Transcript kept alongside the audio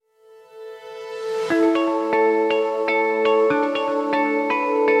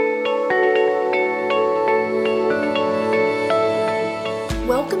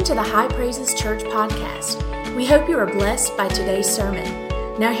to the High Praises Church podcast. We hope you are blessed by today's sermon.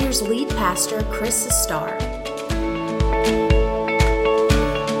 Now here's lead pastor Chris Starr. I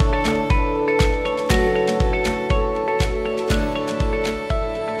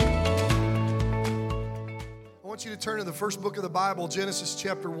want you to turn to the first book of the Bible, Genesis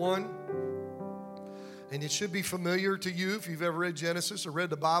chapter 1. And it should be familiar to you if you've ever read Genesis or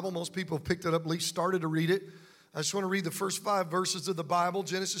read the Bible. Most people have picked it up, at least started to read it. I just want to read the first 5 verses of the Bible,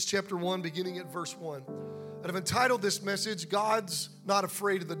 Genesis chapter 1, beginning at verse 1. And I've entitled this message, God's Not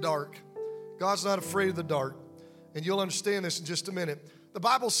Afraid of the Dark. God's not afraid of the dark. And you'll understand this in just a minute. The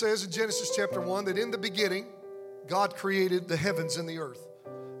Bible says in Genesis chapter 1 that in the beginning, God created the heavens and the earth.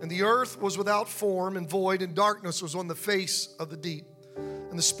 And the earth was without form and void, and darkness was on the face of the deep.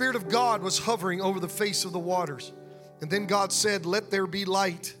 And the Spirit of God was hovering over the face of the waters. And then God said, "Let there be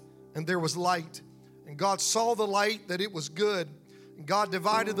light." And there was light. And God saw the light, that it was good. And God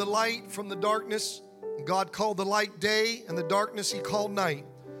divided the light from the darkness. And God called the light day, and the darkness He called night.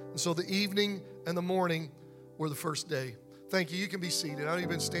 And so the evening and the morning were the first day. Thank you. You can be seated. I know you've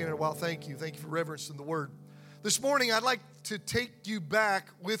been standing a while. Thank you. Thank you for reverencing the Word. This morning, I'd like to take you back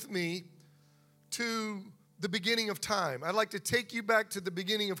with me to the beginning of time. I'd like to take you back to the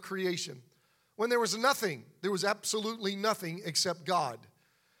beginning of creation. When there was nothing, there was absolutely nothing except God.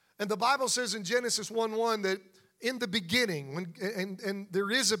 And the Bible says in Genesis 1:1 that in the beginning, and there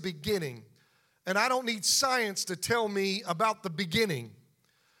is a beginning, and I don't need science to tell me about the beginning.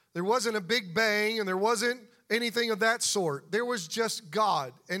 There wasn't a big bang, and there wasn't anything of that sort. There was just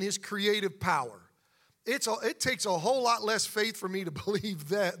God and His creative power. It takes a whole lot less faith for me to believe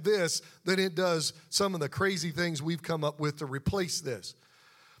this than it does some of the crazy things we've come up with to replace this.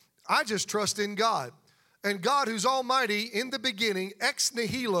 I just trust in God. And God, who's almighty, in the beginning, ex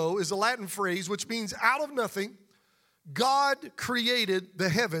nihilo is a Latin phrase which means out of nothing, God created the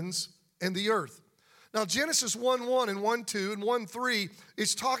heavens and the earth. Now, Genesis 1:1 and 1:2 and 1:3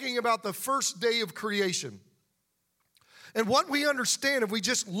 is talking about the first day of creation. And what we understand, if we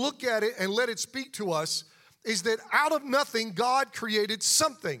just look at it and let it speak to us, is that out of nothing, God created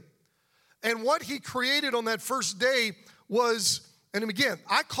something. And what He created on that first day was, and again,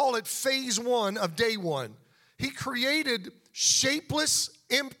 I call it phase 1 of day 1. He created shapeless,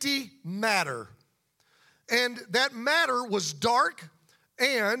 empty matter. And that matter was dark,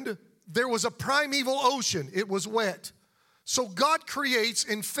 and there was a primeval ocean. It was wet. So God creates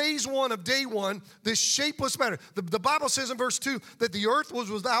in phase 1 of day 1 this shapeless matter. The Bible says in verse 2 that the earth was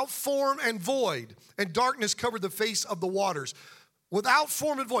without form and void, and darkness covered the face of the waters. Without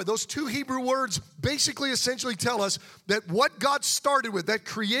form and void. Those 2 Hebrew words basically essentially tell us that what God started with, that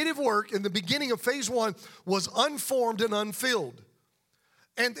creative work in the beginning of phase 1, was unformed and unfilled.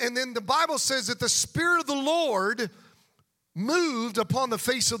 And then the Bible says that the Spirit of the Lord moved upon the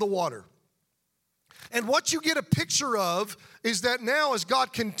face of the water. And what you get a picture of is that now as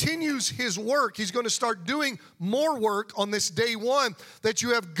God continues His work, He's going to start doing more work on this day 1, that you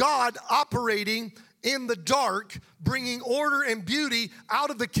have God operating in the dark, bringing order and beauty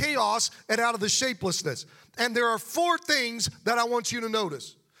out of the chaos and out of the shapelessness. And there are 4 things that I want you to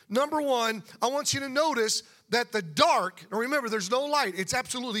notice. Number 1, I want you to notice that the dark, now remember there's no light, it's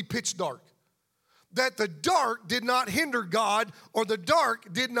absolutely pitch dark. That the dark did not hinder God, or the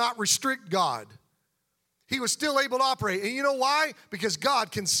dark did not restrict God. He was still able to operate. And you know why? Because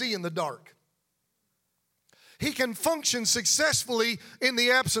God can see in the dark. He can function successfully in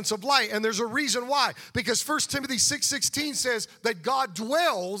the absence of light. And there's a reason why. Because 1 Timothy 6:16 says that God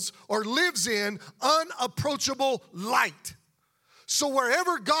dwells or lives in unapproachable light. So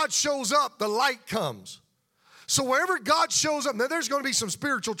wherever God shows up, the light comes. So wherever God shows up, now there's going to be some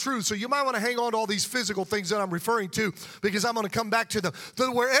spiritual truth, so you might want to hang on to all these physical things that I'm referring to, because I'm going to come back to them.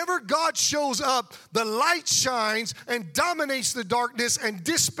 That wherever God shows up, the light shines and dominates the darkness and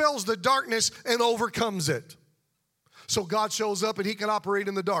dispels the darkness and overcomes it. So God shows up and He can operate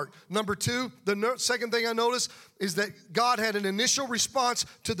in the dark. Number 2, the second thing I noticed is that God had an initial response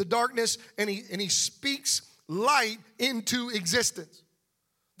to the darkness, and He speaks light into existence.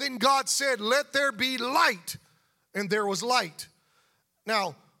 Then God said, "Let there be light." And there was light.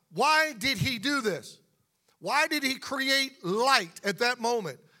 Now, why did He do this? Why did He create light at that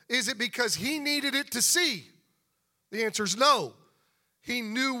moment? Is it because He needed it to see? The answer is no. He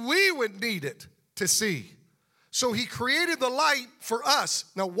knew we would need it to see. So He created the light for us.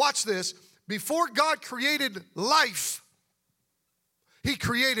 Now watch this. Before God created life, He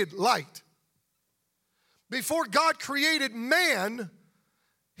created light. Before God created man,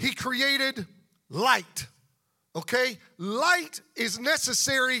 He created light. Okay? Light is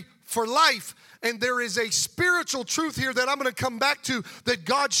necessary for life. And there is a spiritual truth here that I'm going to come back to that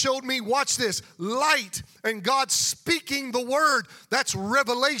God showed me. Watch this. Light and God speaking the word. That's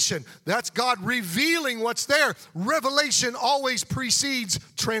revelation. That's God revealing what's there. Revelation always precedes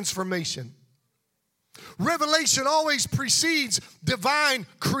transformation. Revelation always precedes divine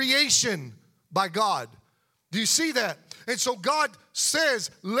creation by God. Do you see that? And so God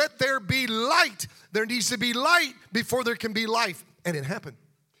says, let there be light. There needs to be light before there can be life. And it happened.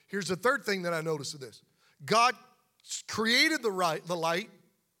 Here's the third thing that I noticed of this. God created the light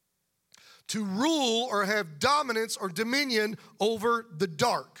to rule or have dominance or dominion over the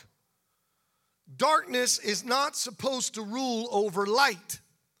dark. Darkness is not supposed to rule over light.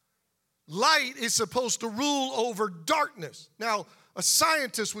 Light is supposed to rule over darkness. Now, a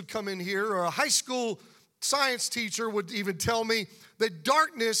scientist would come in here, or a high school science teacher would even tell me that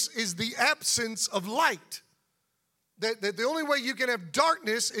darkness is the absence of light. That the only way you can have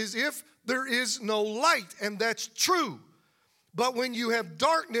darkness is if there is no light, and that's true. But when you have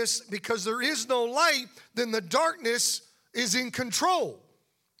darkness because there is no light, then the darkness is in control.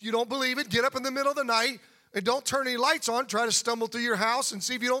 You don't believe it, get up in the middle of the night and don't turn any lights on. Try to stumble through your house and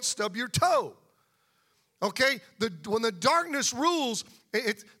see if you don't stub your toe. Okay? When the darkness rules,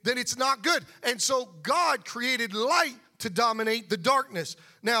 then it's not good. And so God created light to dominate the darkness.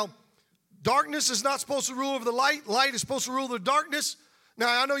 Now, darkness is not supposed to rule over the light. Light is supposed to rule the darkness.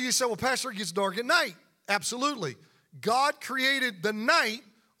 Now, I know you say, well, Pastor, it gets dark at night. Absolutely. God created the night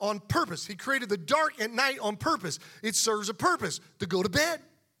on purpose. He created the dark at night on purpose. It serves a purpose, to go to bed.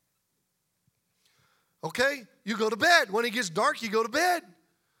 Okay? You go to bed. When it gets dark, you go to bed.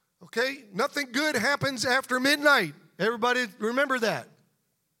 Okay? Nothing good happens after midnight. Everybody remember that.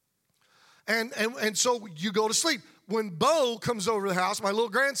 And so you go to sleep. When Bo comes over to the house, my little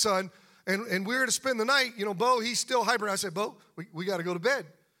grandson, and we're to spend the night, you know, Bo, he's still hyper. I said, Bo, we got to go to bed.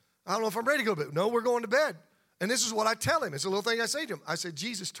 I don't know if I'm ready to go to bed. No, we're going to bed. And this is what I tell him. It's a little thing I say to him. I said,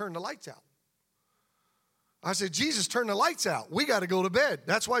 Jesus, turn the lights out. I said, Jesus, turn the lights out. We got to go to bed.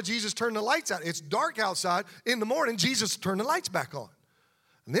 That's why Jesus turned the lights out. It's dark outside. In the morning, Jesus turned the lights back on.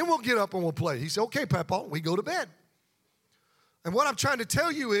 And then we'll get up and we'll play. He said, okay, Papa, we go to bed. And what I'm trying to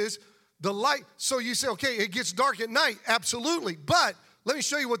tell you is the light. So you say, okay, it gets dark at night. Absolutely. But let me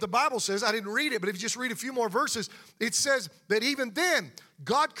show you what the Bible says. I didn't read it, but if you just read a few more verses, it says that even then,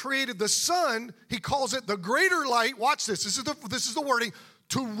 God created the sun. He calls it the greater light. Watch this. This is the wording.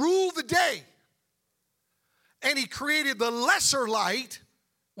 To rule the day. And he created the lesser light,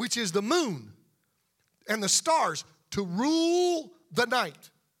 which is the moon and the stars, to rule the night.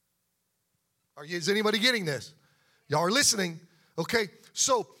 Is anybody getting this? Y'all are listening. Okay,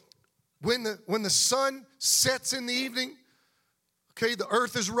 so when the sun sets in the evening, okay, the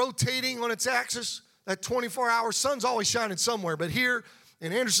earth is rotating on its axis. That 24-hour sun's always shining somewhere. But here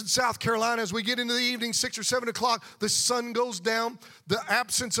in Anderson, South Carolina, as we get into the evening, 6 or 7 o'clock, the sun goes down. The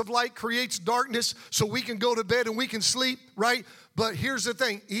absence of light creates darkness, so we can go to bed and we can sleep, right? But here's the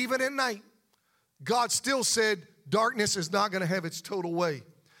thing. Even at night, God still said darkness is not going to have its total way.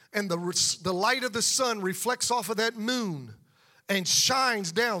 And the light of the sun reflects off of that moon and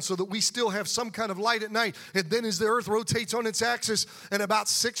shines down so that we still have some kind of light at night. And then as the earth rotates on its axis, and about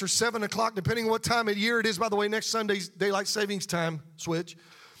 6 or 7 o'clock, depending on what time of year it is, by the way, next Sunday's daylight savings time switch,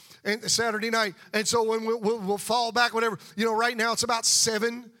 and Saturday night. And so when we'll fall back, whatever, you know, right now it's about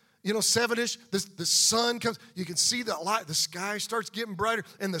 7, 7-ish, the sun comes, you can see the light, the sky starts getting brighter,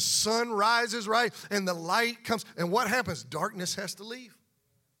 and the sun rises, right? And the light comes, and what happens? Darkness has to leave.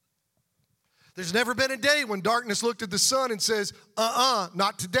 There's never been a day when darkness looked at the sun and says,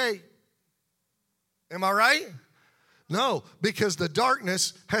 not today. Am I right? No, because the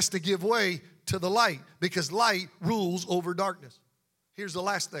darkness has to give way to the light, because light rules over darkness. Here's the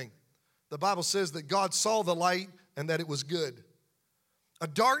last thing. The Bible says that God saw the light and that it was good. A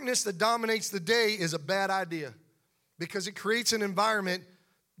darkness that dominates the day is a bad idea because it creates an environment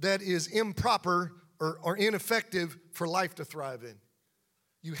that is improper or ineffective for life to thrive in.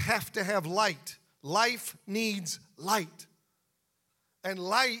 You have to have light. Life needs light. And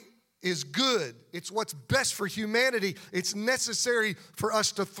light is good. It's what's best for humanity. It's necessary for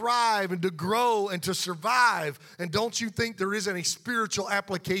us to thrive and to grow and to survive. And don't you think there isn't a spiritual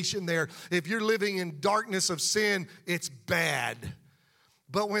application there? If you're living in darkness of sin, it's bad.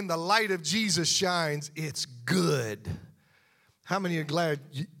 But when the light of Jesus shines, it's good. How many are glad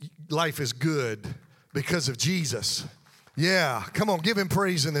life is good because of Jesus? Yeah, come on, give him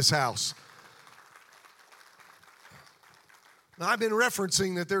praise in this house. Now, I've been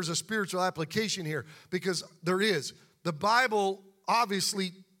referencing that there's a spiritual application here because there is. The Bible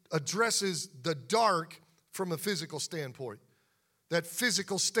obviously addresses the dark from a physical standpoint. That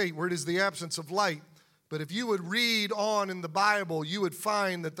physical state where it is the absence of light. But if you would read on in the Bible, you would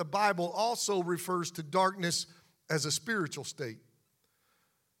find that the Bible also refers to darkness as a spiritual state.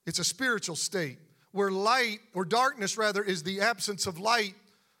 It's a spiritual state where darkness rather is the absence of light,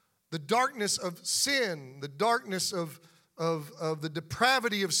 the darkness of sin, the darkness of the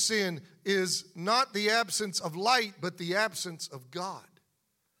depravity of sin is not the absence of light, but the absence of God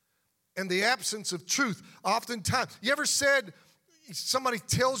and the absence of truth. Oftentimes, you ever said, somebody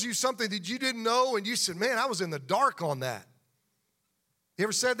tells you something that you didn't know, and you said, man, I was in the dark on that. You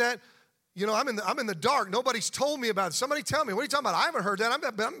ever said that? You know, I'm in the dark. Nobody's told me about it. Somebody tell me. What are you talking about? I haven't heard that.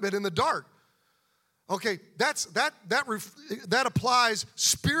 I've been in the dark. Okay, that applies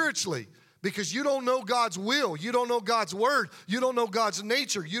spiritually because you don't know God's will. You don't know God's word. You don't know God's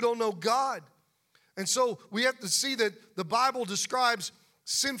nature. You don't know God. And so we have to see that the Bible describes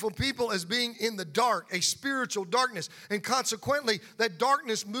sinful people as being in the dark, a spiritual darkness. And consequently, that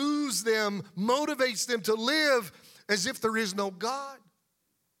darkness moves them, motivates them to live as if there is no God,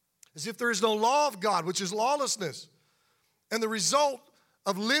 as if there is no law of God, which is lawlessness. And the result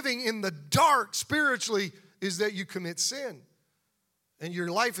of living in the dark spiritually is that you commit sin. And your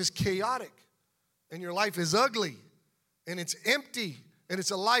life is chaotic. And your life is ugly. And it's empty. And it's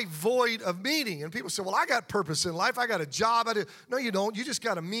a life void of meaning. And people say, well, I got purpose in life. I got a job. No, you don't. You just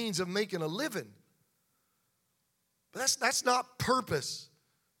got a means of making a living. But that's not purpose.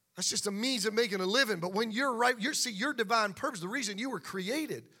 That's just a means of making a living. But when you're right, your divine purpose, the reason you were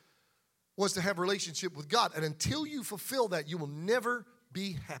created was to have a relationship with God. And until you fulfill that, you will never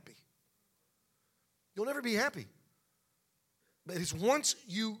be happy. You'll never be happy. But it's once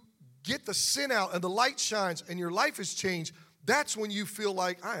you get the sin out and the light shines and your life is changed, that's when you feel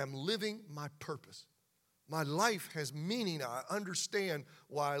like I am living my purpose. My life has meaning. I understand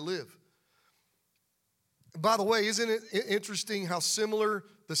why I live. By the way, isn't it interesting how similar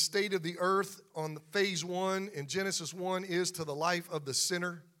the state of the earth on phase 1 in Genesis 1 is to the life of the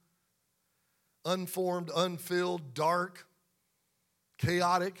sinner? Unformed, unfilled, dark,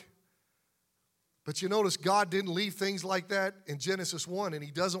 chaotic. But you notice God didn't leave things like that in Genesis 1, and he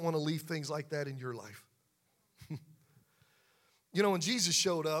doesn't want to leave things like that in your life. You know, when Jesus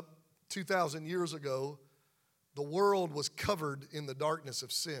showed up 2,000 years ago, the world was covered in the darkness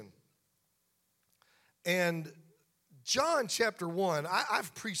of sin. And John chapter 1,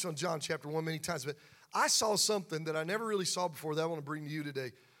 I've preached on John chapter 1 many times, but I saw something that I never really saw before that I want to bring to you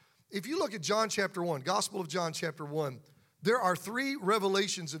today. If you look at John chapter 1, Gospel of John chapter 1, there are 3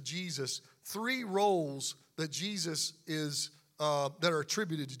 revelations of Jesus, 3 roles that Jesus is, that are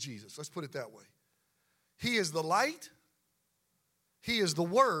attributed to Jesus. Let's put it that way. He is the light, he is the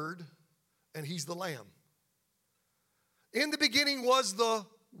Word, and he's the Lamb. In the beginning was the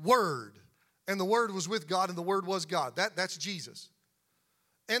Word, and the Word was with God, and the Word was God. That's Jesus.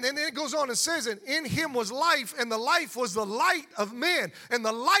 And then it goes on and says, and in him was life, and the life was the light of men. And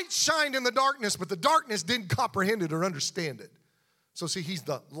the light shined in the darkness, but the darkness didn't comprehend it or understand it. So see, he's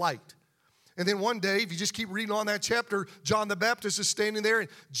the light. And then one day, if you just keep reading on that chapter, John the Baptist is standing there, and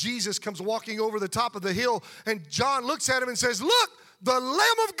Jesus comes walking over the top of the hill, and John looks at him and says, look, the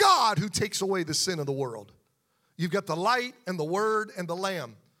Lamb of God who takes away the sin of the world. You've got the light and the Word and the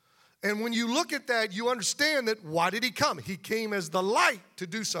Lamb. And when you look at that, you understand that why did he come? He came as the light to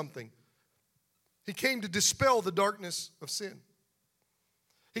do something. He came to dispel the darkness of sin.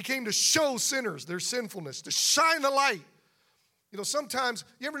 He came to show sinners their sinfulness, to shine the light. You know, sometimes,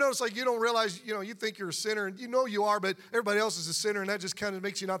 you ever notice like you don't realize, you think you're a sinner, and you know you are, but everybody else is a sinner, and that just kind of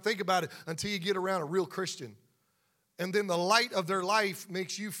makes you not think about it until you get around a real Christian. And then the light of their life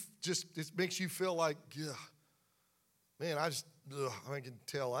makes you feel like, yeah, man, I can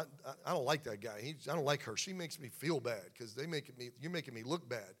tell. I don't like that guy. I don't like her. She makes me feel bad because you're making me look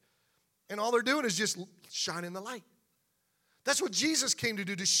bad. And all they're doing is just shining the light. That's what Jesus came to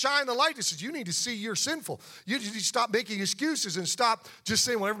do, to shine the light. He says, you need to see you're sinful. You need to stop making excuses and stop just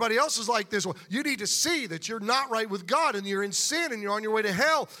saying, well, everybody else is like this. Well, you need to see that you're not right with God and you're in sin and you're on your way to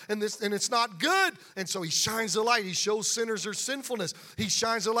hell and it's not good. And so he shines the light. He shows sinners their sinfulness. He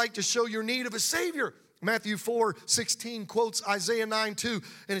shines the light to show your need of a Savior. Matthew 4:16 quotes Isaiah 9:2,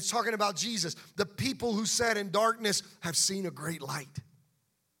 and it's talking about Jesus. The people who sat in darkness have seen a great light.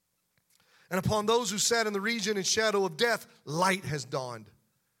 And upon those who sat in the region and shadow of death, light has dawned.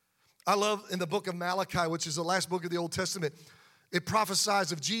 I love in the book of Malachi, which is the last book of the Old Testament, it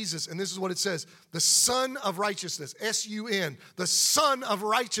prophesies of Jesus, and this is what it says. The Son of Righteousness, S-U-N, the Son of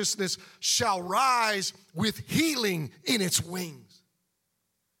Righteousness shall rise with healing in its wings.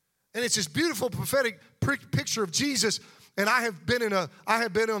 And it's this beautiful prophetic picture of Jesus And I have been on the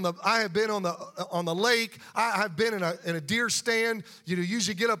lake. I have been in a deer stand. You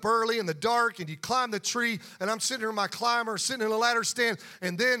usually get up early in the dark and you climb the tree. And I'm sitting in my climber, sitting in a ladder stand.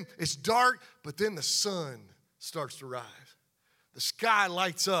 And then it's dark, but then the sun starts to rise. The sky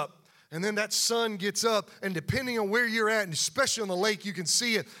lights up. And then that sun gets up, and depending on where you're at, and especially on the lake, you can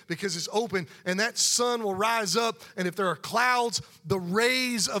see it because it's open, and that sun will rise up, and if there are clouds, the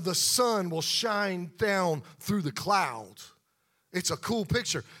rays of the sun will shine down through the clouds. It's a cool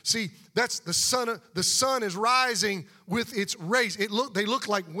picture. See, that's the sun. The sun is rising with its rays. They look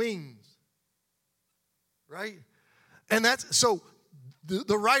like wings, right? And so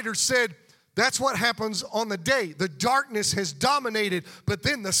the writer said, that's what happens on the day. The darkness has dominated, but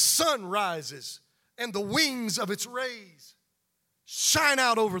then the sun rises and the wings of its rays shine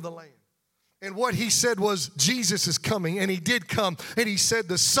out over the land. And what he said was, Jesus is coming, and he did come. And he said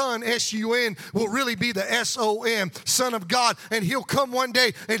the Son, S-U-N, will really be the S-O-N, Son of God. And he'll come one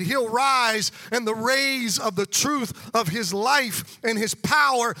day, and he'll rise, and the rays of the truth of his life and his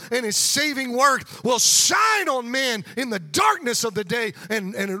power and his saving work will shine on men in the darkness of the day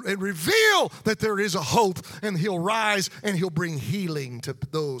and reveal that there is a hope. And he'll rise, and he'll bring healing to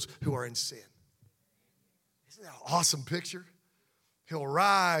those who are in sin. Isn't that an awesome picture? He'll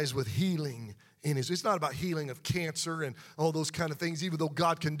rise with healing in his. It's not about healing of cancer and all those kind of things, even though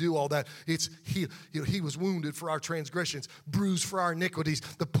God can do all that. It's he was wounded for our transgressions, bruised for our iniquities.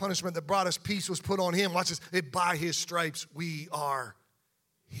 The punishment that brought us peace was put on him. Watch this. By his stripes we are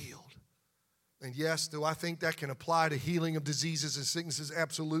healed. And yes, do I think that can apply to healing of diseases and sicknesses?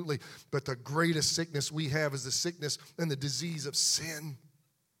 Absolutely. But the greatest sickness we have is the sickness and the disease of sin.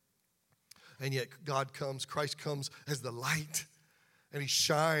 And yet Christ comes as the light. And he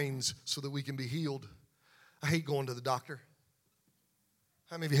shines so that we can be healed. I hate going to the doctor.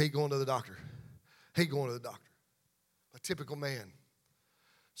 How many of you hate going to the doctor? Hate going to the doctor. A typical man.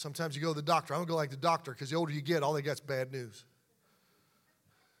 Sometimes you go to the doctor. I don't go like the doctor because the older you get, all they got is bad news.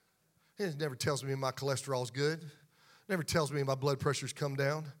 He never tells me my cholesterol's good. Never tells me my blood pressure's come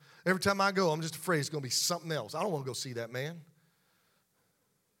down. Every time I go, I'm just afraid it's going to be something else. I don't want to go see that man.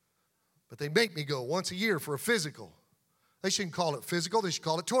 But they make me go once a year for a physical. They shouldn't call it physical. They should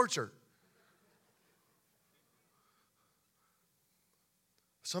call it torture.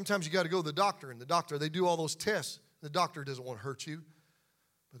 Sometimes you got to go to the doctor, and the doctor, they do all those tests. The doctor doesn't want to hurt you,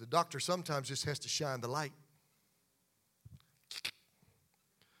 but the doctor sometimes just has to shine the light.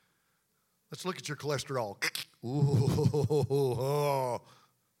 Let's look at your cholesterol. Ooh,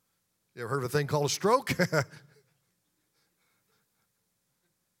 you ever heard of a thing called a stroke?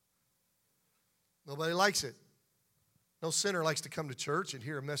 Nobody likes it. No sinner likes to come to church and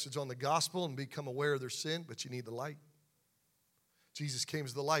hear a message on the gospel and become aware of their sin, but you need the light. Jesus came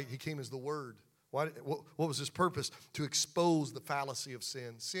as the light. He came as the word. What was his purpose? To expose the fallacy of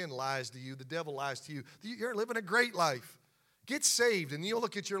sin. Sin lies to you. The devil lies to you. You're living a great life. Get saved, and you'll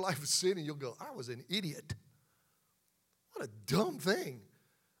look at your life of sin, and you'll go, I was an idiot. What a dumb thing.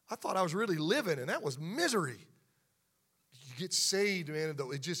 I thought I was really living, and that was misery. You get saved, man,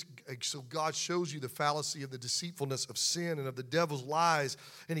 though so God shows you the fallacy of the deceitfulness of sin and of the devil's lies.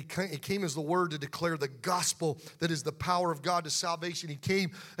 And he came as the word to declare the gospel that is the power of God to salvation. He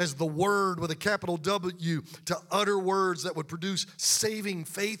came as the word with a capital W to utter words that would produce saving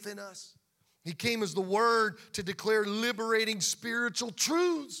faith in us. He came as the word to declare liberating spiritual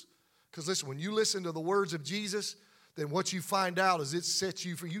truths. Because listen, when you listen to the words of Jesus, then what you find out is it sets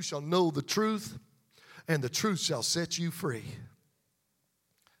you free. You shall know the truth, and the truth shall set you free.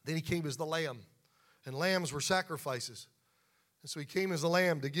 Then he came as the lamb, and lambs were sacrifices. And so he came as a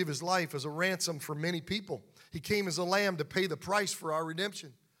lamb to give his life as a ransom for many people. He came as a lamb to pay the price for our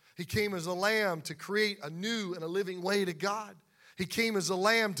redemption. He came as a lamb to create a new and a living way to God. He came as a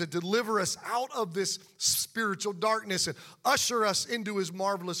lamb to deliver us out of this spiritual darkness and usher us into his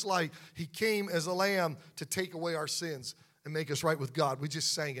marvelous light. He came as a lamb to take away our sins and make us right with God. We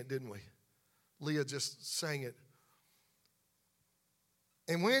just sang it, didn't we? Leah just sang it.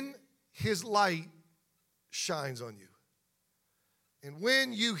 And when his light shines on you, and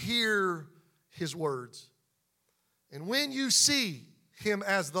when you hear his words, and when you see him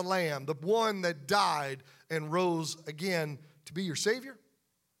as the lamb, the one that died and rose again to be your Savior,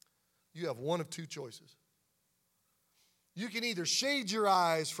 you have one of two choices. You can either shade your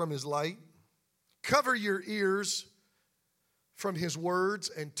eyes from his light, cover your ears from his words,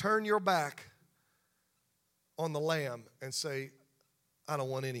 and turn your back on the lamb and say, I don't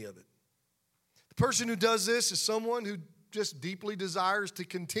want any of it. The person who does this is someone who just deeply desires to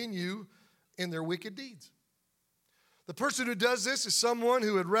continue in their wicked deeds. The person who does this is someone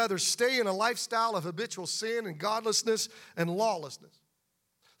who would rather stay in a lifestyle of habitual sin and godlessness and lawlessness.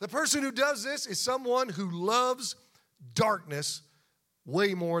 The person who does this is someone who loves darkness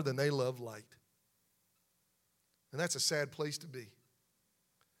way more than they love light. And that's a sad place to be.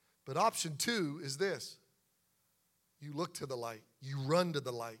 But option 2 is this. You look to the light. You run to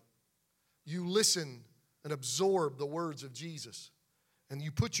the light. You listen and absorb the words of Jesus. And you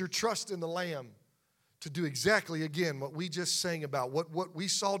put your trust in the Lamb to do exactly, again, what we just sang about, what we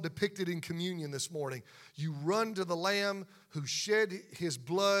saw depicted in communion this morning. You run to the Lamb who shed his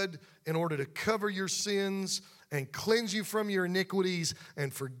blood in order to cover your sins and cleanse you from your iniquities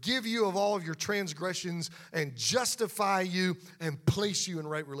and forgive you of all of your transgressions and justify you and place you in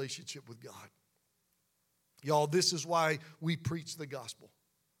right relationship with God. Y'all, this is why we preach the gospel.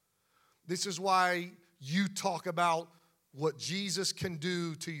 This is why you talk about what Jesus can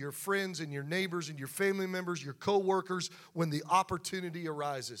do to your friends and your neighbors and your family members, your co-workers, when the opportunity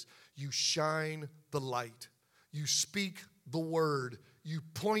arises. You shine the light. You speak the word. You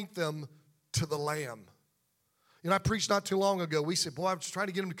point them to the Lamb. You know, I preached not too long ago. We said, boy, I'm just trying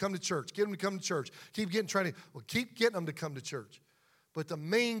to get them to come to church. Get them to come to church. Keep getting them to come to church. But the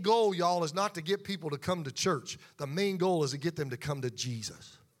main goal, y'all, is not to get people to come to church. The main goal is to get them to come to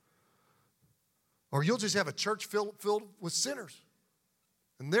Jesus. Or you'll just have a church filled with sinners.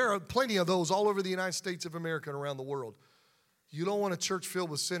 And there are plenty of those all over the United States of America and around the world. You don't want a church filled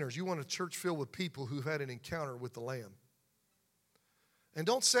with sinners. You want a church filled with people who've had an encounter with the Lamb. And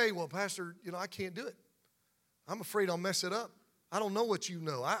don't say, well, Pastor, I can't do it. I'm afraid I'll mess it up. I don't know what you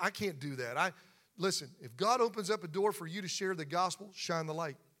know. I can't do that. Listen, if God opens up a door for you to share the gospel, shine the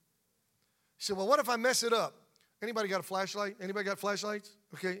light. You say, well, what if I mess it up? Anybody got a flashlight? Anybody got flashlights?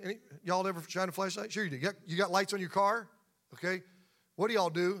 Okay, y'all ever shine a flashlight? Sure you do. You got lights on your car? Okay, what do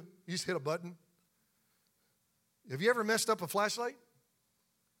y'all do? You just hit a button. Have you ever messed up a flashlight?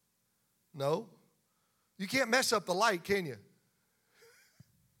 No. You can't mess up the light, can you?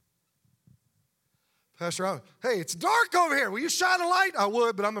 Pastor, hey, it's dark over here. Will you shine a light? I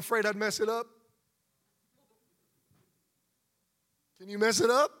would, but I'm afraid I'd mess it up. Can you mess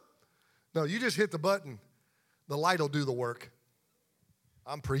it up? No, you just hit the button. The light will do the work.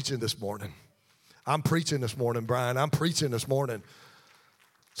 I'm preaching this morning. Brian. I'm preaching this morning.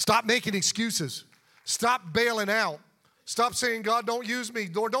 Stop making excuses. Stop bailing out. Stop saying, God, don't use me.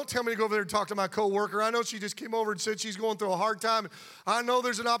 Lord, don't tell me to go over there and talk to my coworker. I know she just came over and said she's going through a hard time. I know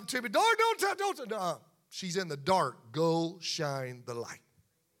there's an opportunity. Lord, don't. She's in the dark. Go shine the light.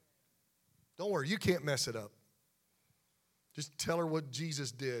 Don't worry. You can't mess it up. Just tell her what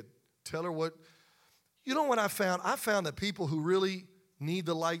Jesus did. Tell her what. You know what I found? I found that people who really need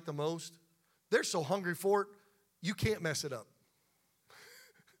the light the most, they're so hungry for it, you can't mess it up.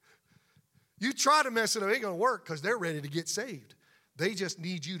 You try to mess it up, it ain't going to work because they're ready to get saved. They just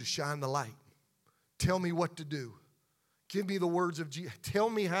need you to shine the light. Tell me what to do. Give me the words of Jesus. Tell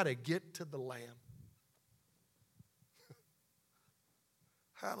me how to get to the Lamb.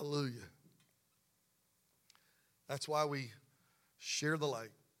 Hallelujah. That's why we share the light,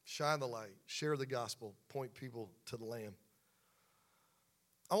 shine the light, share the gospel, point people to the Lamb.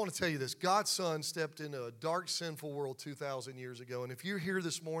 I want to tell you this. God's Son stepped into a dark, sinful world 2,000 years ago. And if you're here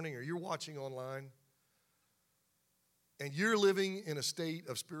this morning or you're watching online and you're living in a state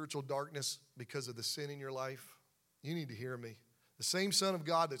of spiritual darkness because of the sin in your life, you need to hear me. The same Son of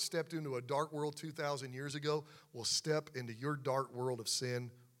God that stepped into a dark world 2,000 years ago will step into your dark world of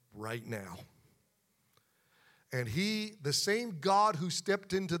sin right now. And the same God who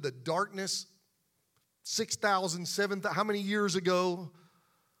stepped into the darkness 6,000, 7,000, how many years ago?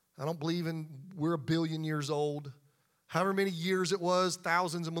 I don't believe we're 1 billion years old. However many years it was,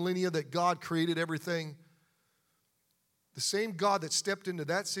 thousands of millennia that God created everything. The same God that stepped into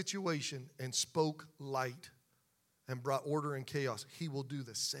that situation and spoke light and brought order and chaos, he will do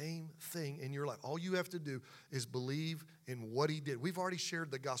the same thing in your life. All you have to do is believe in what he did. We've already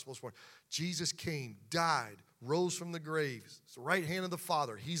shared the gospel this morning. Jesus came, died, rose from the grave. It's the right hand of the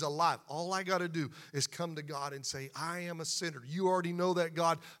Father. He's alive. All I got to do is come to God and say, I am a sinner. You already know that,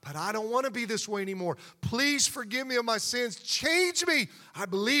 God, but I don't want to be this way anymore. Please forgive me of my sins. Change me. I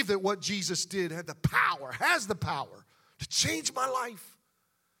believe that what Jesus did has the power to change my life.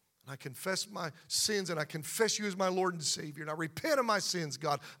 And I confess my sins, and I confess you as my Lord and Savior. And I repent of my sins,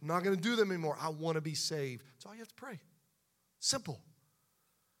 God. I'm not going to do them anymore. I want to be saved. That's all you have to pray. Simple.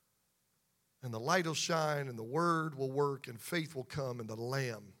 And the light will shine, and the word will work, and faith will come, and the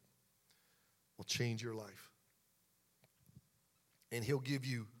Lamb will change your life. And he'll give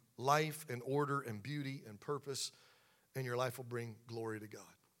you life and order and beauty and purpose, and your life will bring glory to God.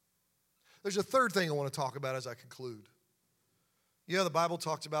 There's a third thing I want to talk about as I conclude. Yeah, the Bible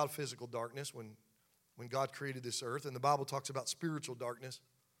talks about physical darkness when God created this earth, and the Bible talks about spiritual darkness.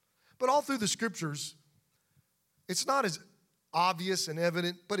 But all through the scriptures, it's not as obvious and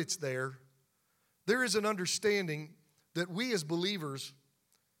evident, but it's there. There is an understanding that we as believers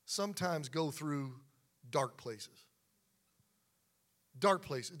sometimes go through dark places. Dark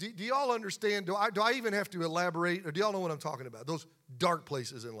places. Do y'all understand? Do I even have to elaborate, or do y'all know what I'm talking about? Those dark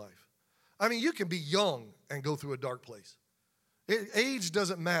places in life. I mean, you can be young and go through a dark place. Age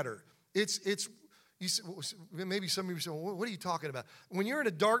doesn't matter. Maybe some of you say, well, what are you talking about? When you're in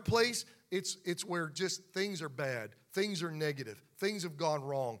a dark place, it's where just things are bad. Things are negative. Things have gone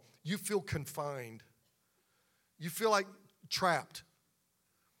wrong. You feel confined. You feel like trapped.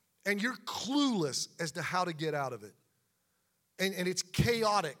 And you're clueless as to how to get out of it. And it's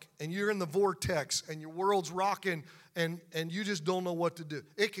chaotic, and you're in the vortex, and your world's rocking, and you just don't know what to do.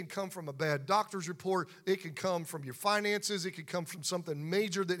 It can come from a bad doctor's report. It can come from your finances. It can come from something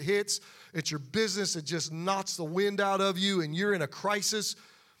major that hits. It's your business that just knocks the wind out of you, and you're in a crisis,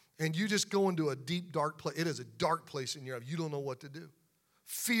 and you just go into a deep, dark place. It is a dark place in your life. You don't know what to do.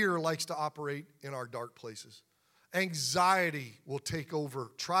 Fear likes to operate in our dark places. Anxiety will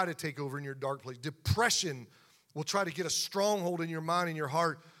try to take over in your dark place. Depression will try to get a stronghold in your mind and your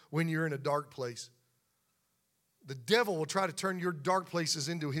heart when you're in a dark place. The devil will try to turn your dark places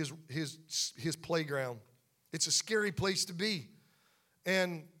into his playground. It's a scary place to be.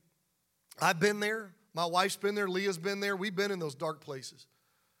 And I've been there. My wife's been there. Leah's been there. We've been in those dark places.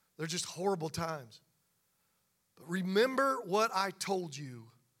 They're just horrible times. But remember what I told you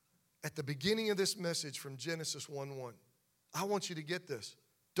at the beginning of this message from Genesis 1:1. I want you to get this.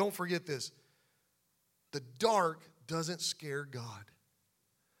 Don't forget this. The dark doesn't scare God.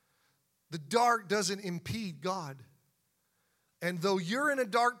 The dark doesn't impede God. And though you're in a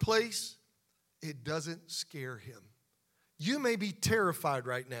dark place, it doesn't scare him. You may be terrified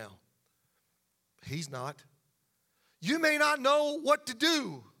right now. He's not. You may not know what to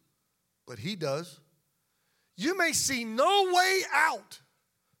do, but he does. You may see no way out,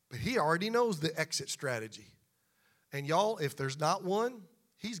 but he already knows the exit strategy. And y'all, if there's not one,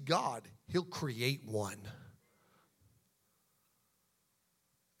 he's God. He'll create one.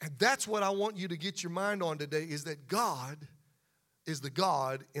 And that's what I want you to get your mind on today, is that God is the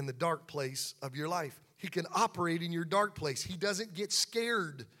God in the dark place of your life. He can operate in your dark place. He doesn't get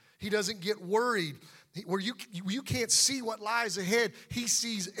scared. He doesn't get worried. Where you can't see what lies ahead, he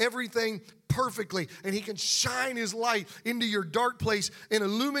sees everything perfectly, and he can shine his light into your dark place and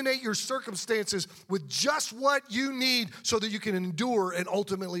illuminate your circumstances with just what you need so that you can endure and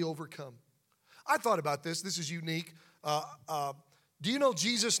ultimately overcome. I thought about this. This is unique. Do you know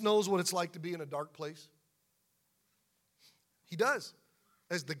Jesus knows what it's like to be in a dark place? He does.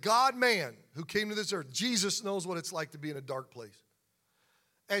 As the God-man who came to this earth, Jesus knows what it's like to be in a dark place.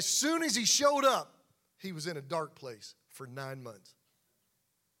 As soon as he showed up, he was in a dark place for 9 months.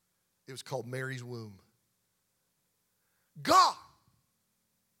 It was called Mary's womb. God,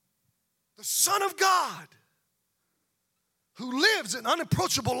 the Son of God, who lives in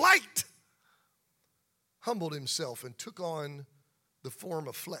unapproachable light, humbled himself and took on the form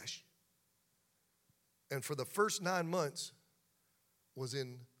of flesh. And for the first 9 months was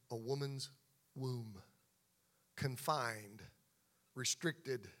in a woman's womb, confined,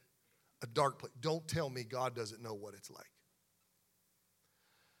 restricted, a dark place. Don't tell me God doesn't know what it's like.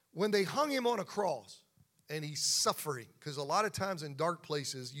 When they hung him on a cross and he's suffering, because a lot of times in dark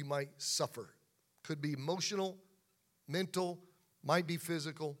places you might suffer. Could be emotional, mental, might be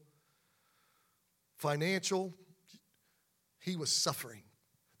physical, financial. He was suffering.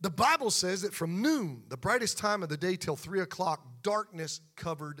 The Bible says that from noon, the brightest time of the day, till 3 o'clock, darkness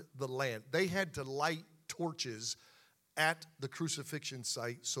covered the land. They had to light torches at the crucifixion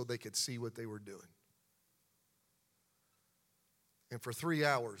site so they could see what they were doing. And for 3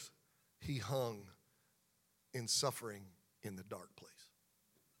 hours, he hung in suffering in the dark place.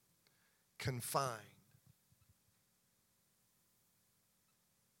 Confined.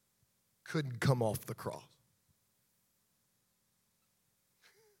 Couldn't come off the cross.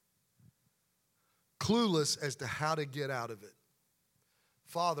 Clueless as to how to get out of it.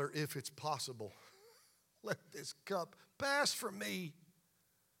 Father, if it's possible, let this cup pass from me.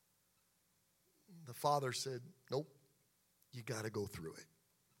 The Father said, nope, you got to go through it.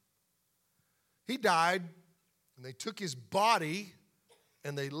 He died, and they took his body,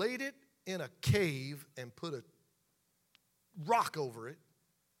 and they laid it in a cave and put a rock over it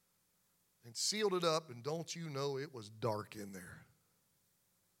and sealed it up, and don't you know it was dark in there.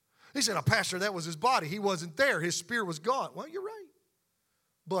 He said, Pastor, that was his body. He wasn't there. His spirit was gone. Well, you're right.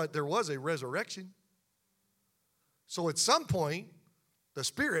 But there was a resurrection. So at some point, the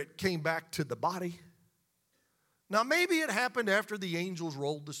spirit came back to the body. Now, maybe it happened after the angels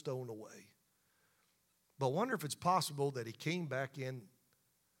rolled the stone away. But I wonder if it's possible that he came back in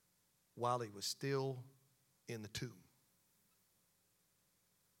while he was still in the tomb.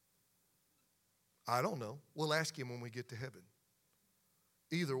 I don't know. We'll ask him when we get to heaven.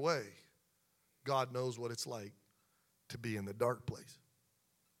 Either way, God knows what it's like to be in the dark place.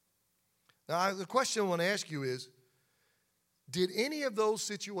 Now, the question I want to ask you is, did any of those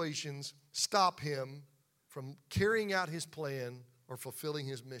situations stop him from carrying out his plan or fulfilling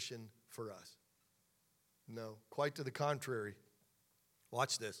his mission for us? No, quite to the contrary.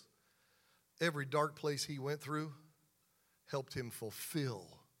 Watch this. Every dark place he went through helped him fulfill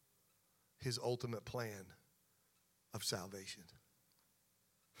his ultimate plan of salvation.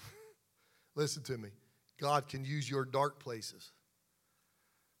 Listen to me. God can use your dark places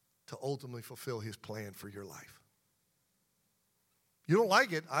to ultimately fulfill his plan for your life. You don't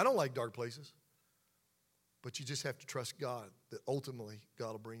like it. I don't like dark places. But you just have to trust God that ultimately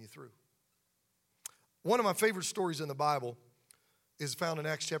God will bring you through. One of my favorite stories in the Bible is found in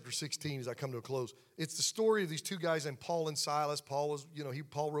Acts chapter 16 as I come to a close. It's the story of these two guys named Paul and Silas. Paul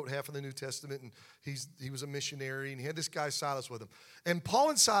wrote half of the New Testament, and he was a missionary, and he had this guy Silas with him. And Paul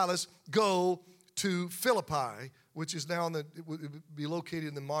and Silas go to Philippi, which is now it would be located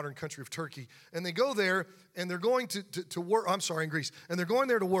in the modern country of Turkey. And they go there, and they're going to work. I'm sorry, in Greece. And they're going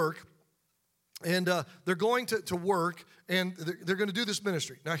there to work. And they're going to work, and they're going to do this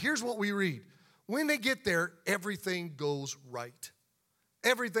ministry. Now, here's what we read. When they get there, everything goes right.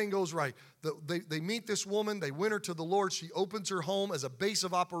 Everything goes right. They meet this woman. They win her to the Lord. She opens her home as a base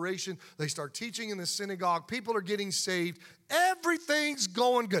of operation. They start teaching in the synagogue. People are getting saved. Everything's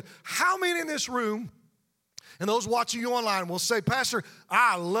going good. How many in this room and those watching you online will say, Pastor,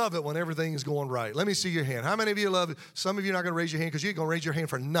 I love it when everything is going right? Let me see your hand. How many of you love it? Some of you are not going to raise your hand because you ain't going to raise your hand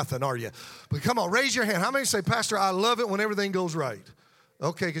for nothing, are you? But come on, raise your hand. How many say, Pastor, I love it when everything goes right?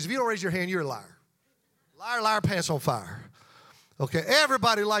 Okay, because if you don't raise your hand, you're a liar. Liar, liar, pants on fire. Okay,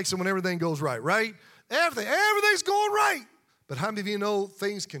 everybody likes it when everything goes right, right? Everything's going right. But how many of you know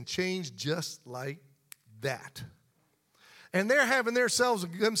things can change just like that? And they're having themselves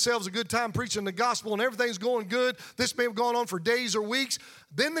a good time preaching the gospel, and everything's going good. This may have gone on for days or weeks.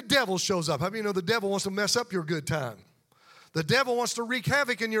 Then the devil shows up. How many of you know the devil wants to mess up your good time? The devil wants to wreak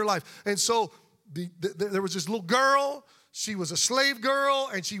havoc in your life. And so there was this little girl. She was a slave girl,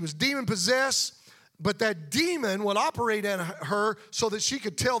 and she was demon-possessed. But that demon would operate in her so that she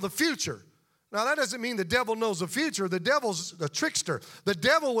could tell the future. Now, that doesn't mean the devil knows the future. The devil's a trickster. The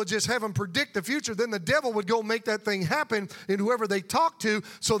devil would just have him predict the future. Then the devil would go make that thing happen in whoever they talk to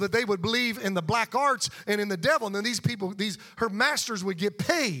so that they would believe in the black arts and in the devil. And then these people, her masters would get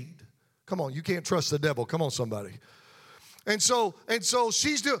paid. Come on, you can't trust the devil. Come on, somebody. And so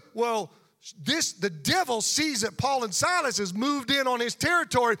she's doing, the devil sees that Paul and Silas has moved in on his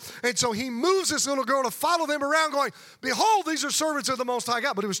territory, and so he moves this little girl to follow them around going, behold, these are servants of the Most High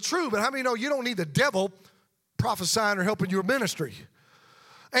God. But it was true, but how many know you don't need the devil prophesying or helping your ministry?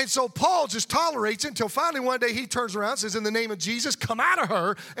 And so Paul just tolerates it until finally one day he turns around and says, in the name of Jesus, come out of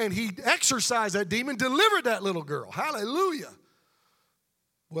her, and he exorcised that demon, delivered that little girl. Hallelujah.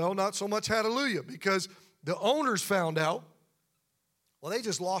 Well, not so much hallelujah, because the owners found out. Well, they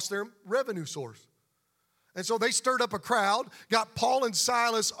just lost their revenue source. And so they stirred up a crowd, got Paul and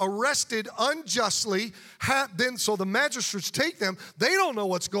Silas arrested unjustly. So the magistrates take them. They don't know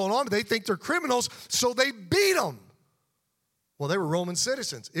what's going on. They think they're criminals, so they beat them. Well, they were Roman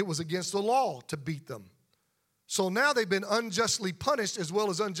citizens. It was against the law to beat them. So now they've been unjustly punished as well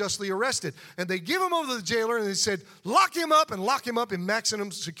as unjustly arrested. And they give him over to the jailer, and they said, lock him up in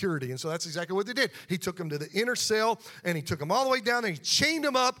maximum security. And so that's exactly what they did. He took him to the inner cell, and he took him all the way down, and he chained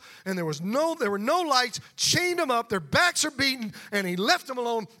him up, and there were no lights, chained him up, their backs are beaten, and he left them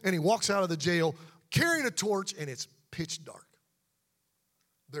alone, and he walks out of the jail carrying a torch, and it's pitch dark.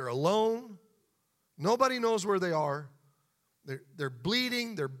 They're alone. Nobody knows where they are. They're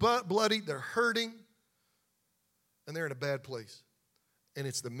bleeding, they're bloody, they're hurting. And they're in a bad place. And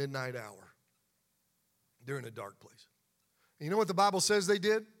it's the midnight hour. They're in a dark place. And you know what the Bible says they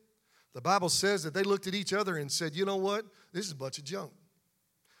did? The Bible says that they looked at each other and said, you know what? This is a bunch of junk.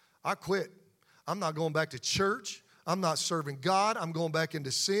 I quit. I'm not going back to church. I'm not serving God. I'm going back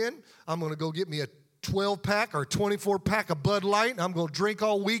into sin. I'm going to go get me a 12-pack or a 24-pack of Bud Light, and I'm going to drink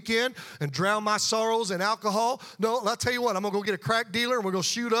all weekend and drown my sorrows in alcohol. No, I'll tell you what, I'm going to go get a crack dealer, and we're going to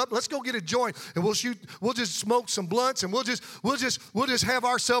shoot up. Let's go get a joint, and we'll just smoke some blunts, and we'll just have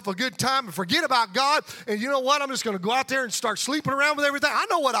ourselves a good time and forget about God. And you know what? I'm just going to go out there and start sleeping around with everything. I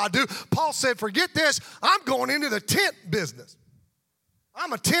know what I do. Paul said, forget this. I'm going into the tent business.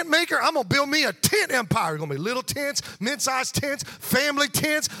 I'm a tent maker. I'm going to build me a tent empire. It's going to be little tents, mid-sized tents, family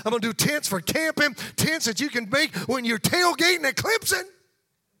tents. I'm going to do tents for camping, tents that you can make when you're tailgating at Clemson.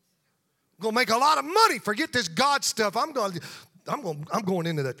 I'm going to make a lot of money. Forget this God stuff. I'm going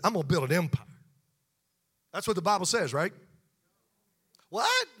into that. I'm going to build an empire. That's what the Bible says, right?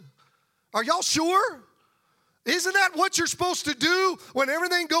 What? Are y'all sure? Isn't that what you're supposed to do when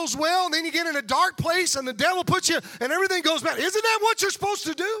everything goes well and then you get in a dark place and the devil puts you and everything goes bad? Isn't that what you're supposed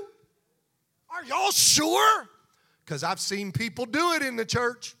to do? Are y'all sure? Because I've seen people do it in the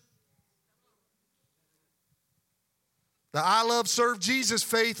church. The I love, serve Jesus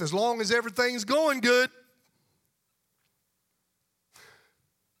faith as long as everything's going good.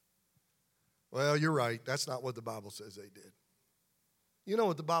 Well, you're right. That's not what the Bible says they did. You know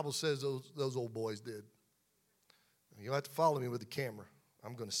what the Bible says those old boys did. You'll have to follow me with the camera.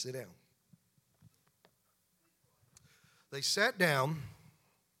 I'm going to sit down. They sat down.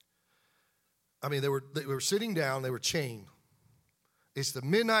 I mean, they were sitting down. They were chained. It's the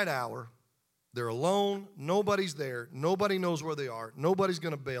midnight hour. They're alone. Nobody's there. Nobody knows where they are. Nobody's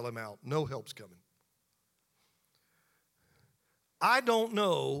going to bail them out. No help's coming. I don't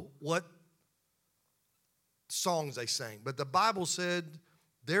know what songs they sang, but the Bible said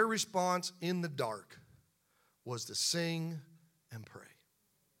their response in the dark was to sing and pray.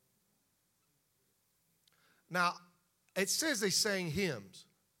 Now, it says they sang hymns,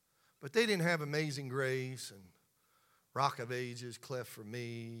 but they didn't have Amazing Grace and Rock of Ages, Cleft for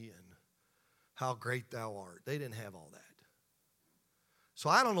Me, and How Great Thou Art. They didn't have all that. So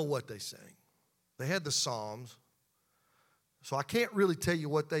I don't know what they sang. They had the Psalms. So I can't really tell you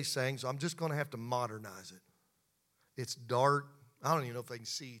what they sang, so I'm just going to have to modernize it. It's dark. I don't even know if they can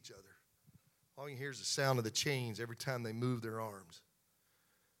see each other. All you hear is the sound of the chains every time they move their arms.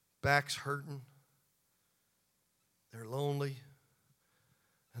 Back's hurting. They're lonely.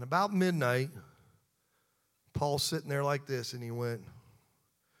 And about midnight, Paul's sitting there like this, and he went,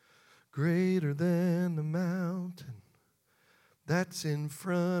 greater than the mountain that's in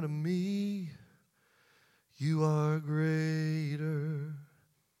front of me, you are greater,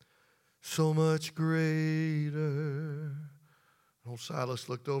 so much greater. Old Silas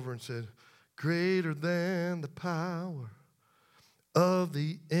looked over and said, greater than the power of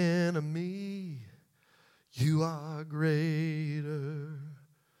the enemy, you are greater,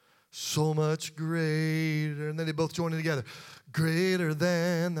 so much greater. And then they both joined in together. Greater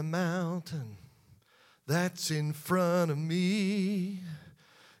than the mountain that's in front of me,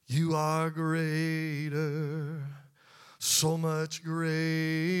 you are greater, so much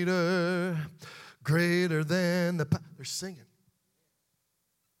greater, greater than the power. They're singing.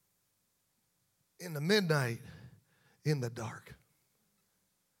 In the midnight, in the dark.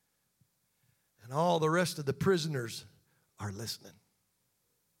 And all the rest of the prisoners are listening.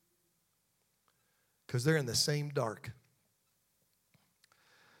 Because they're in the same dark.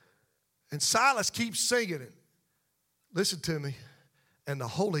 And Silas keeps singing it. Listen to me. And the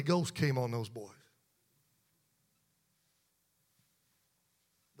Holy Ghost came on those boys.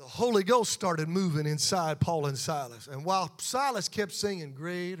 The Holy Ghost started moving inside Paul and Silas. And while Silas kept singing,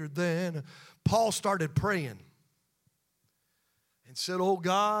 greater than, Paul started praying and said, oh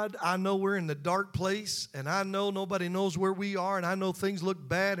God, I know we're in the dark place, and I know nobody knows where we are, and I know things look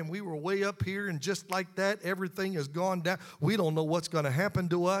bad, and we were way up here, and just like that, everything has gone down. We don't know what's going to happen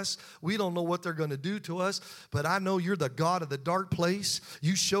to us. We don't know what they're going to do to us, but I know you're the God of the dark place.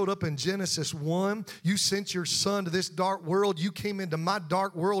 You showed up in Genesis 1. You sent your son to this dark world. You came into my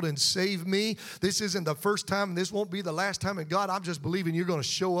dark world and saved me. This isn't the first time, and this won't be the last time, and God, I'm just believing you're going to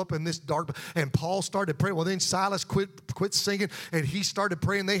show up in this dark. And Paul started praying. Well, then Silas quit singing, and he started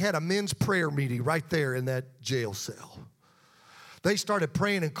praying. They had a men's prayer meeting right there in that jail cell. They started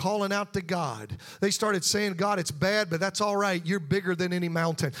praying and calling out to God. They started saying, God, it's bad, but that's all right. You're bigger than any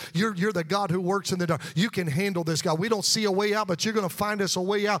mountain. You're the God who works in the dark. You can handle this, God. We don't see a way out, but you're going to find us a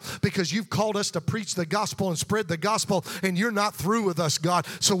way out because you've called us to preach the gospel and spread the gospel, and you're not through with us, God.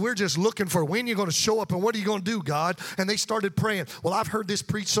 So we're just looking for when you're going to show up and what are you going to do, God? And they started praying. Well, I've heard this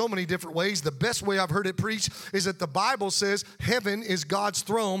preached so many different ways. The best way I've heard it preached is that the Bible says heaven is God's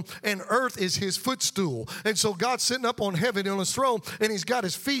throne and earth is his footstool. And so God's sitting up on heaven on his throne, throne, and he's got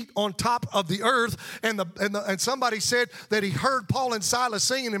his feet on top of the earth. And somebody said that he heard Paul and Silas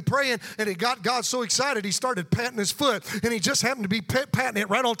singing and praying, and it got God so excited he started patting his foot, and he just happened to be patting it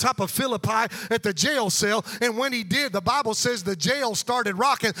right on top of Philippi at the jail cell. And when he did, the Bible says the jail started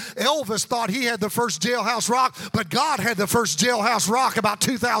rocking. Elvis thought he had the first jailhouse rock, but God had the first jailhouse rock about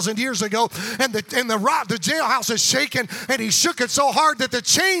 2,000 years ago. And the jailhouse is shaking, and he shook it so hard that the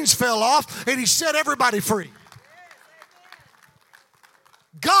chains fell off, and he set everybody free.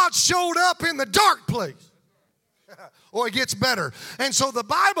 God showed up in the dark place. Or it gets better. And so the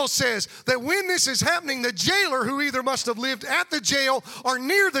Bible says that when this is happening, the jailer, who either must have lived at the jail or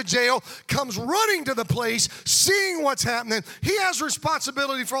near the jail, comes running to the place, seeing what's happening. He has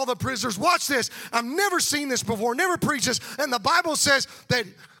responsibility for all the prisoners. Watch this. I've never seen this before, never preached this. And the Bible says that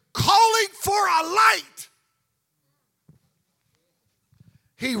calling for a light,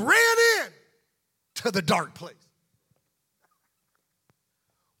 he ran in to the dark place.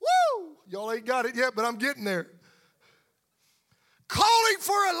 Woo! Y'all ain't got it yet, but I'm getting there. Calling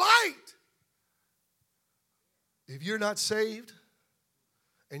for a light. If you're not saved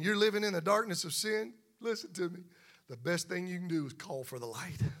and you're living in the darkness of sin, listen to me. The best thing you can do is call for the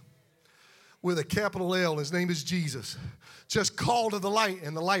light. With a capital L, his name is Jesus. Just call to the light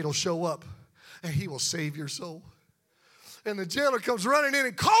and the light will show up and he will save your soul. And the jailer comes running in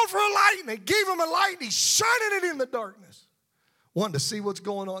and called for a light, and they gave him a light, and he's shining it in the darkness, wanting to see what's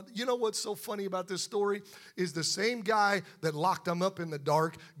going on. You know what's so funny about this story is the same guy that locked him up in the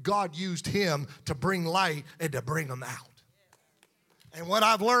dark, God used him to bring light and to bring him out. And what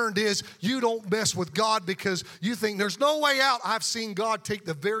I've learned is you don't mess with God because you think there's no way out. I've seen God take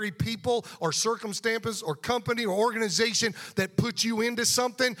the very people or circumstances or company or organization that put you into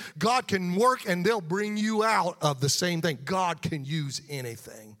something. God can work and they'll bring you out of the same thing. God can use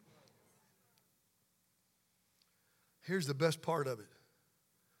anything. Here's the best part of it.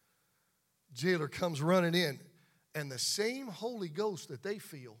 Jailer comes running in, and the same Holy Ghost that they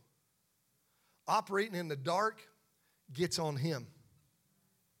feel operating in the dark gets on him.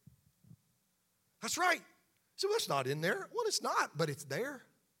 That's right. So it's not in there. Well, it's not, but it's there.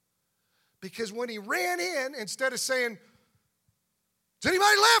 Because when he ran in, instead of saying, is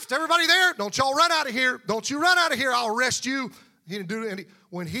anybody left? Everybody there? Don't y'all run out of here. Don't you run out of here. I'll arrest you. He didn't do it.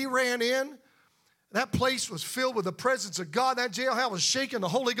 When he ran in, that place was filled with the presence of God. That jailhouse was shaking. The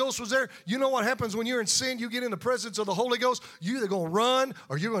Holy Ghost was there. You know what happens when you're in sin? You get in the presence of the Holy Ghost. You're either going to run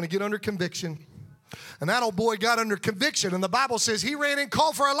or you're going to get under conviction. And that old boy got under conviction. And the Bible says he ran in,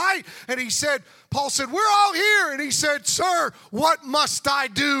 called for a light. And he said, Paul said, we're all here. And he said, sir, what must I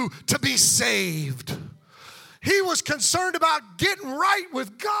do to be saved? He was concerned about getting right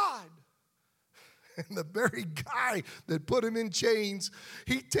with God. And the very guy that put him in chains,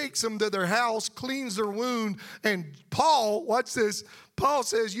 he takes them to their house, cleans their wound. And Paul, watch this, Paul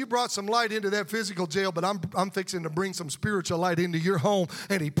says, you brought some light into that physical jail, but I'm fixing to bring some spiritual light into your home.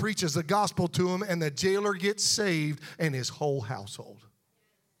 And he preaches the gospel to him, and the jailer gets saved and his whole household.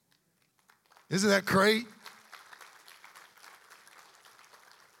 Isn't that great?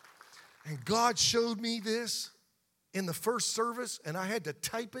 And God showed me this in the first service, and I had to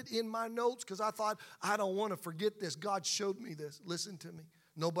type it in my notes because I thought, I don't want to forget this. God showed me this. Listen to me.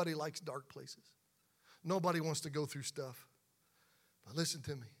 Nobody likes dark places. Nobody wants to go through stuff. But listen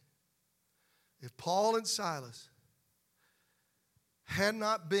to me. If Paul and Silas had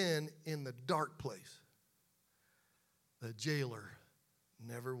not been in the dark place, the jailer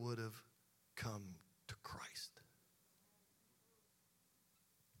never would have come to Christ.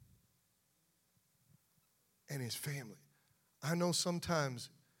 And his family. I know sometimes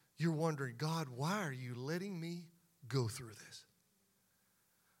you're wondering, God, why are you letting me go through this?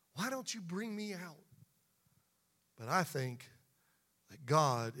 Why don't you bring me out? But I think that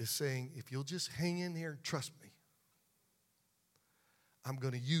God is saying, if you'll just hang in here and trust me, I'm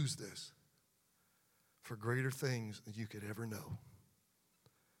going to use this for greater things than you could ever know.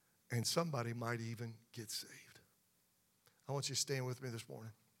 And somebody might even get saved. I want you to stand with me this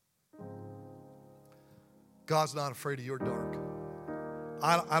morning. God's not afraid of your dark.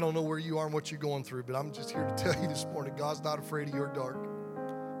 I don't know where you are and what you're going through, but I'm just here to tell you this morning, God's not afraid of your dark.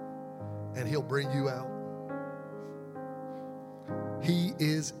 And he'll bring you out. He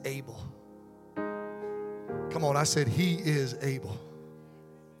is able. Come on, I said he is able.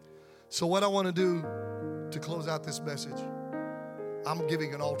 So what I want to do to close out this message, I'm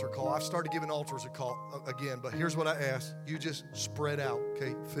giving an altar call. I've started giving altars a call again, but here's what I ask. You just spread out,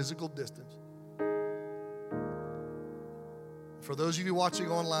 okay? Physical distance. For those of you watching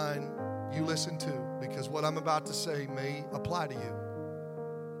online, you listen too, because what I'm about to say may apply to you.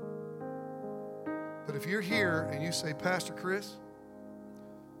 But if you're here and you say, Pastor Chris,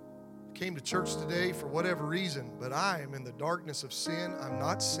 I came to church today for whatever reason, but I am in the darkness of sin. I'm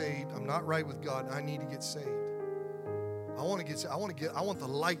not saved. I'm not right with God. I need to get saved. I want the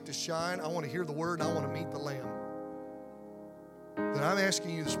light to shine. I want to hear the word. I want to meet the Lamb. Then I'm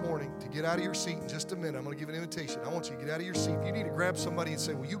asking you this morning to get out of your seat in just a minute. I'm going to give an invitation. I want you to get out of your seat. You need to grab somebody and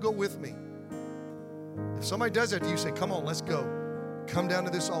say, will you go with me? If somebody does that to you, say, come on, let's go. Come down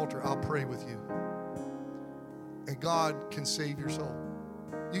to this altar. I'll pray with you. And God can save your soul.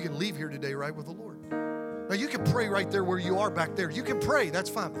 You can leave here today right with the Lord. Now, you can pray right there where you are back there. You can pray. That's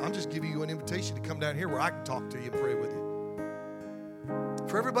fine. I'm just giving you an invitation to come down here where I can talk to you and pray with you.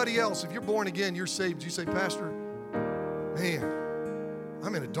 For everybody else, if you're born again, you're saved, you say, Pastor, man,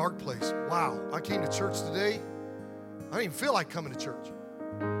 I'm in a dark place. Wow, I came to church today. I didn't even feel like coming to church.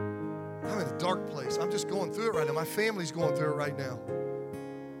 I'm in a dark place. I'm just going through it right now. My family's going through it right now.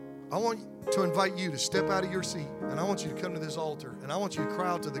 I want to invite you to step out of your seat, and I want you to come to this altar, and I want you to cry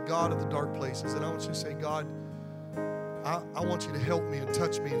out to the God of the dark places, and I want you to say, God, I want you to help me and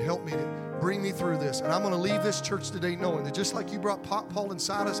touch me and help me to bring me through this. And I'm going to leave this church today knowing that just like you brought Paul and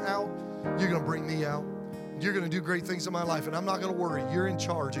Silas out, you're going to bring me out. You're going to do great things in my life, and I'm not going to worry. You're in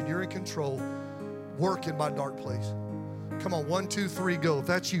charge, and you're in control. Work in my dark place. Come on, 1, 2, 3, go. If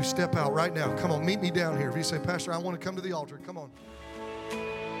that's you, step out right now. Come on, meet me down here. If you say, Pastor, I want to come to the altar, come on.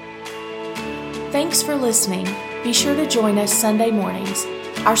 Thanks for listening. Be sure to join us Sunday mornings.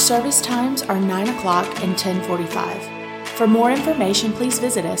 Our service times are 9 o'clock and 10:45. For more information, please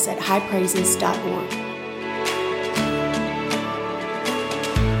visit us at highpraises.org.